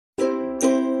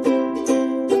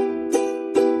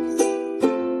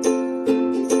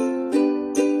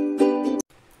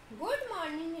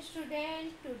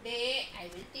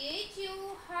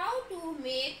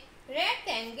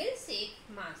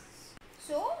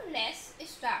Let's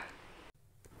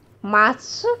start.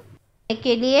 Mask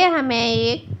के लिए हमें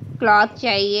एक क्लॉथ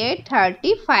चाहिए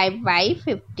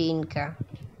 35x15 का।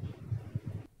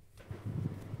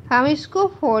 हम इसको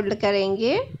फोल्ड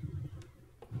करेंगे।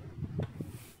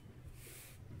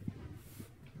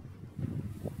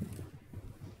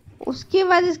 उसके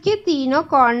बाद इसके तीनों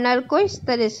कॉर्नर को इस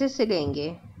तरह से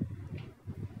सिलेंगे।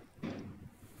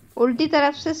 उल्टी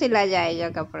तरफ से सिला जाएगा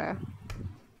कपड़ा।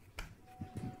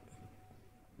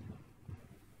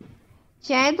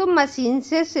 चाहे तो मशीन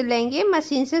से सिलेंगे,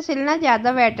 मशीन से सिलना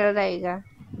ज़्यादा बेटर रहेगा।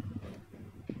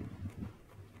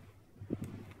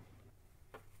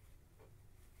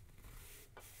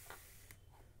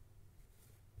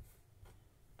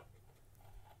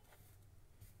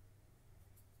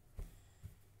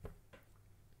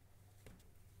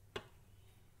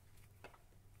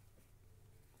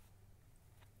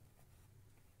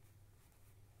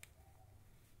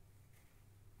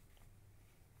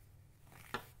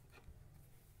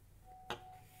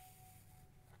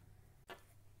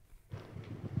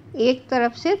 एक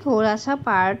तरफ से थोड़ा सा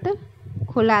पार्ट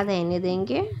खुला रहने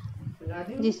देंगे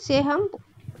जिससे हम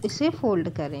इसे फोल्ड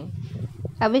करें।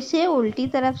 अब इसे उल्टी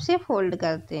तरफ से फोल्ड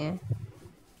करते हैं।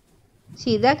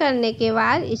 सीधा करने के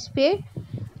बाद इस पे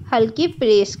हल्की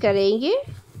प्रेस करेंगे।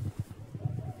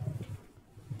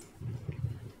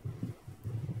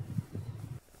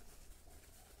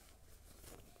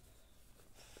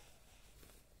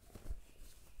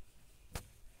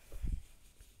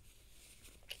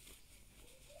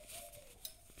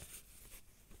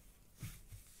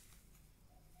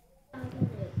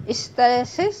 इस तरह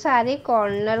से सारे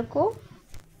कॉर्नर को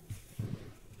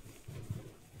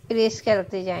प्रेस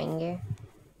करते जाएंगे।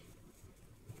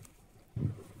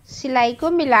 सिलाई को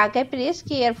मिलाकर प्रेस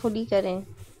केयरफुली करें।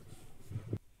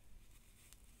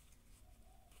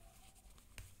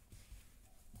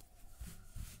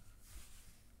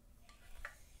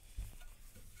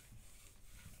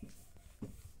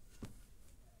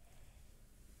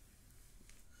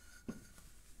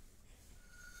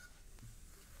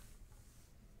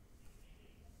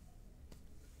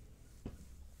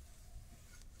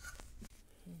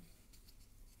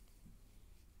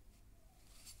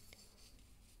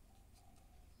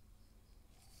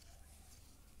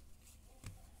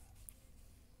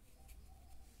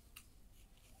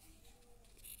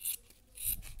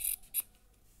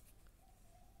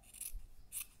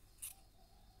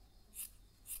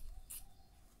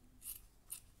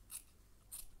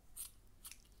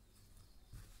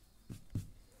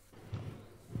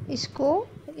 इसको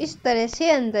इस तरह से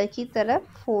अंदर की तरफ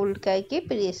फोल्ड करके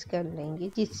प्रेस कर लेंगे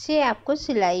जिससे आपको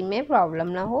सिलाई में प्रॉब्लम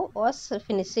ना हो और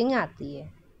फिनिशिंग आती है।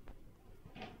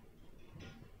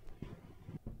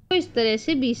 तो इस तरह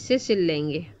से बीच से सिल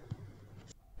लेंगे।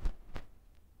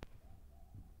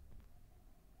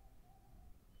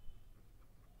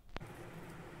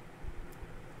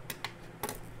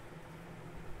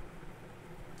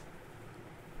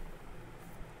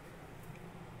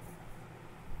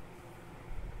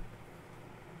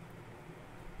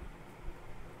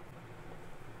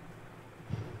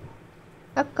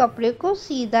 अब कपड़े को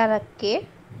सीधा रख के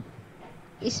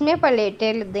इसमें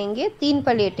प्लेटें देंगे। 3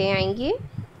 प्लेटें आएंगी।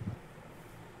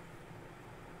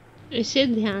 इसे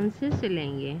ध्यान से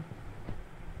सिलेंगे।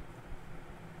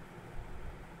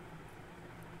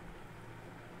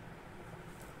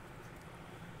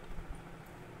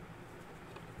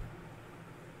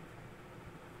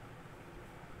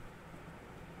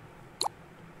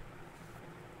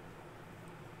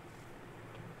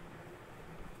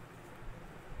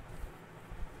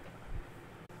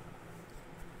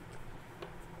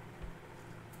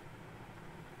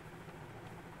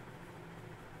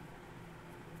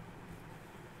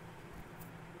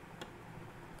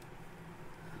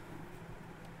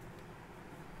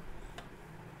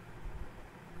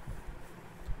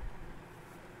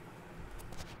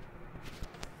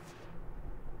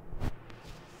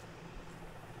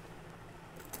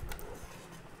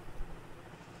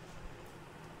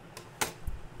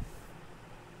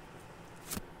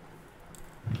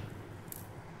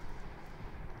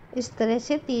 इस तरह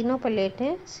से तीनों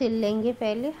प्लेटें सिल लेंगे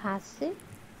पहले हाथ से,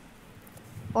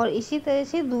 और इसी तरह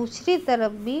से दूसरी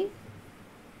तरफ भी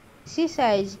इसी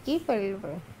साइज की प्लेट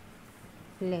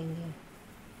लेंगे।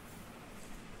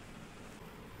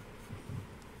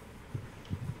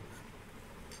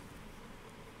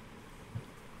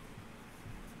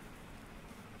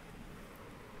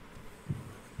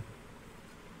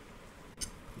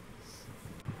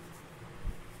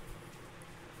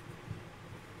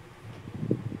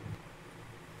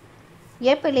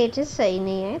 यह प्लेटें सही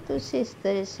नहीं है तो इसे इस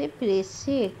तरह से प्रेस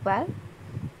से एक बार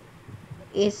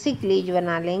ऐसी ग्लेज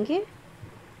बना लेंगे।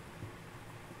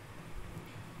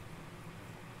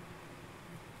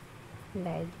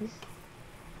 Like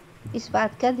this. इस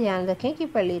बात का ध्यान रखें कि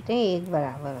प्लेटें एक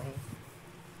बराबर आए।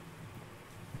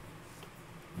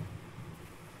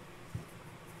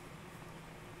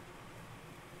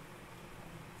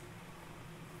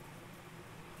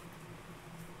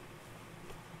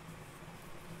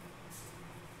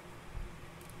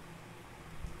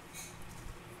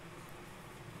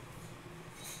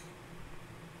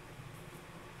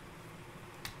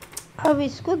 अब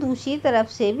इसको दूसरी तरफ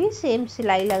से भी सेम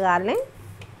सिलाई लगा लें।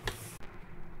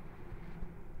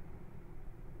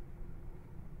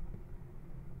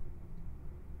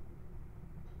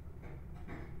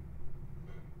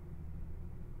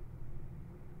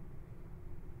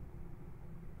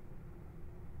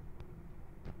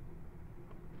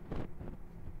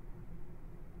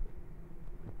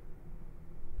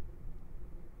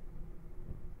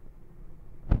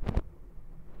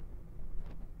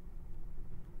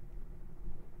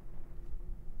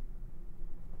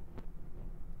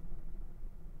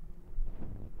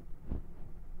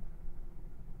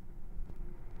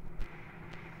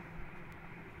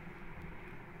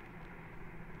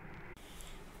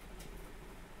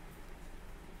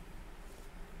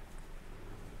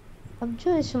 अब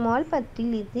जो स्मॉल पत्ती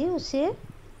ली थी उसे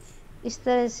इस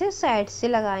तरह से साइड से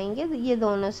लगाएंगे। ये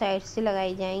दोनों साइड से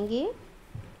लगाई जाएंगी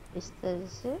इस तरह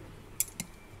से।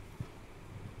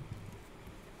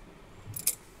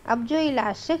 अब जो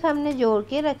इलास्टिक हमने जोड़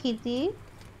के रखी थी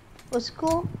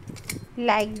उसको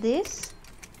लाइक दिस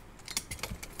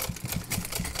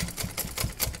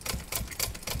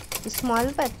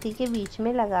स्मॉल पत्ती के बीच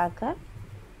में लगाकर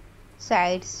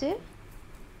साइड से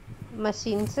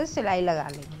मशीन से सिलाई लगा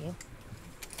लेंगे।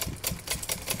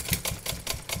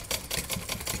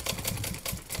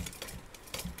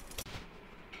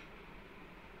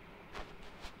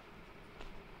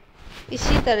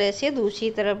 इसी तरह से दूसरी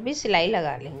तरफ भी सिलाई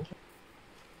लगा लेंगे।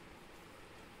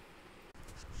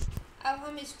 अब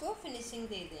हम इसको फिनिशिंग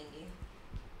दे देंगे।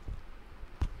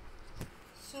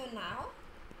 So now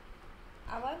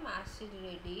our mask is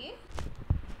ready.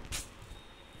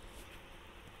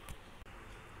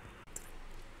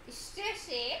 Stay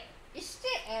safe,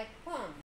 stay at home.